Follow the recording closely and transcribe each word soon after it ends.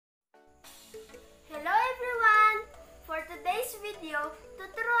video,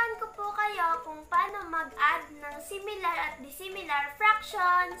 tuturuan ko po kayo kung paano mag-add ng similar at dissimilar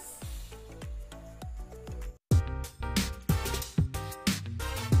fractions.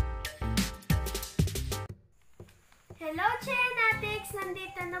 Hello CHEYA'S!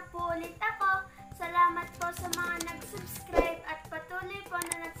 Nandito na po ulit ako. Salamat po sa mga nag-subscribe at patuloy po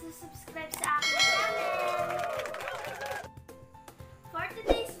na nagsusubscribe sa aking channel. For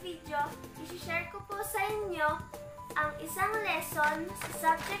today's video, i-share ko po sa inyo ang isang lesson sa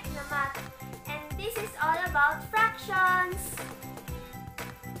subject na math. And this is all about fractions.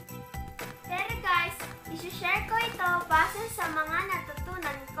 Pero guys, i-share ko ito base sa mga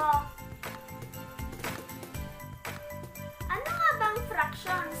natutunan ko. Ano nga bang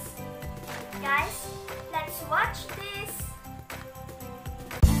fractions? Guys, let's watch this!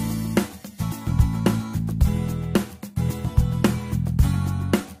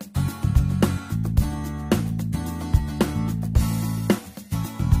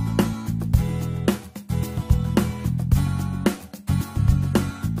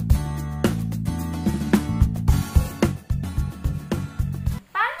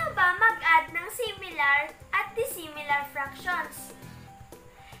 Paano ba mag-add ng similar at dissimilar fractions?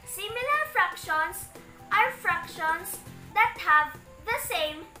 Similar fractions are fractions that have the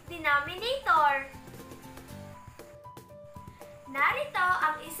same denominator. Narito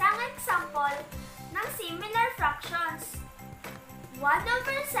ang isang example ng similar fractions.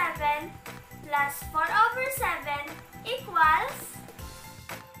 1/7 plus 4/7 equals.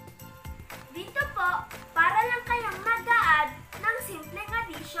 Dito po, para lang kayong mag-a-add ng simpleng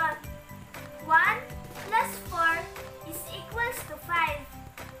addition. 1 plus 4 is equals to 5.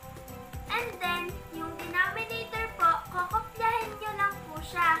 And then, yung denominator po, kokopyahin nyo lang po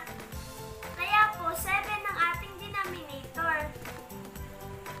siya. Kaya po, 7 ang ating denominator.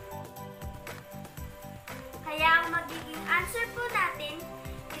 Kaya ang magiging answer po natin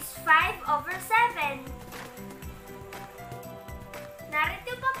is 5/7.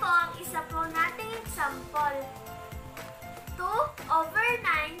 Narito pa po ang isa po nating example.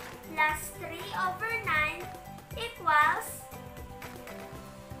 2/9 plus 3/9 equals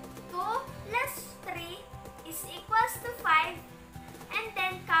 2 plus 3 is equals to 5. And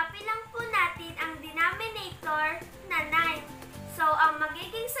then, copy lang po natin ang denominator na 9. So, ang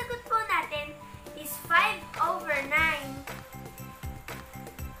magiging sagot po natin is 5/9.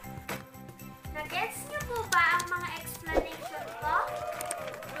 Nagets niyo po ba ang mga explanation ko?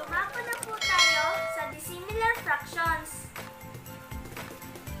 Lumako na po tayo sa dissimilar fractions.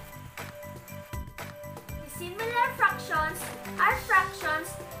 Dissimilar fractions are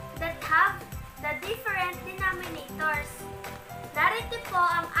fractions that have the different denominators. Narito po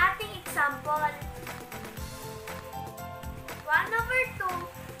ang ating example. 1/2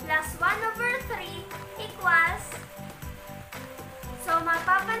 plus 1/3 equals. So,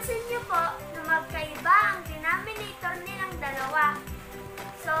 mapapansin niyo po na magkaiba ang denominator nilang dalawa.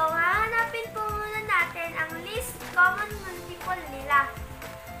 So, hahanapin po muna natin ang least common multiple nila.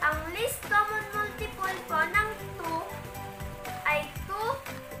 Ang least common multiple po ng 2 ay 2,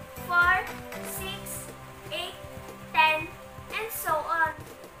 4, 6, 8, 10, and so on.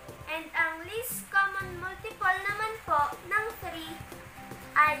 And ang least common multiple naman po ng 3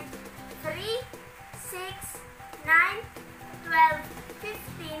 ay 3, 6, 9, 12,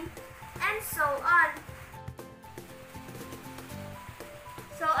 15, and so on.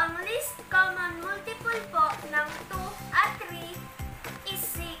 So, ang least common multiple po ng 2 at 3 is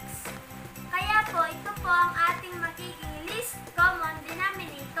 6. Kaya po, ito po ang ating magiging least common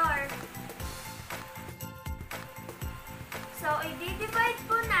denominator. So, i-divide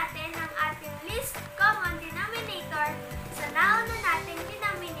po natin ang ating least common denominator sa nauna nating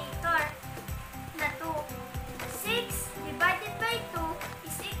denominator na 2. 6 divided by 2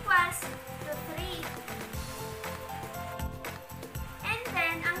 is equals to 3. And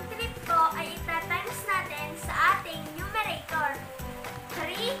then, ang 3 po ay ita-times natin sa ating numerator.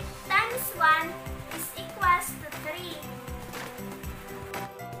 3 times 1 is equals to 3.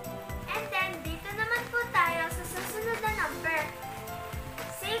 And then, dito naman po tayo sa susunod na number.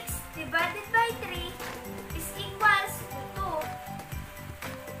 6 divided by 3 is equals to 2.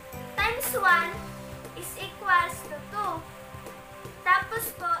 Times 1 is equals to 2. Tapos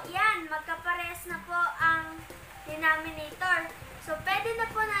po, yan, magkapares na po ang denominator. So, pwede na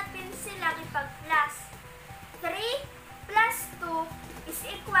po natin silang ipag-plus. 3 plus 2 is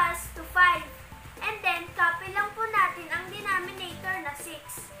equals to 5. And then, copy lang po natin ang denominator na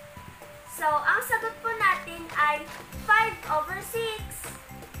 6. So, ang sagot po natin ay 5/6.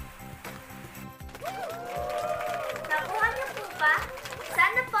 Nakuha niyo po ba?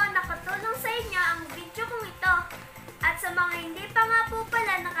 Sana po nakatulong sa inyo ang video kong ito. At sa mga hindi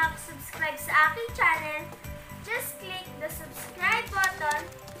sa aking channel, just click the subscribe button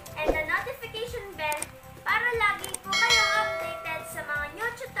and the notification bell para lagi po kayong updated sa mga new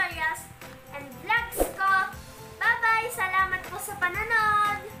tutorials and vlogs ko. Bye-bye! Salamat po sa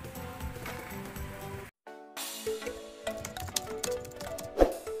panonood!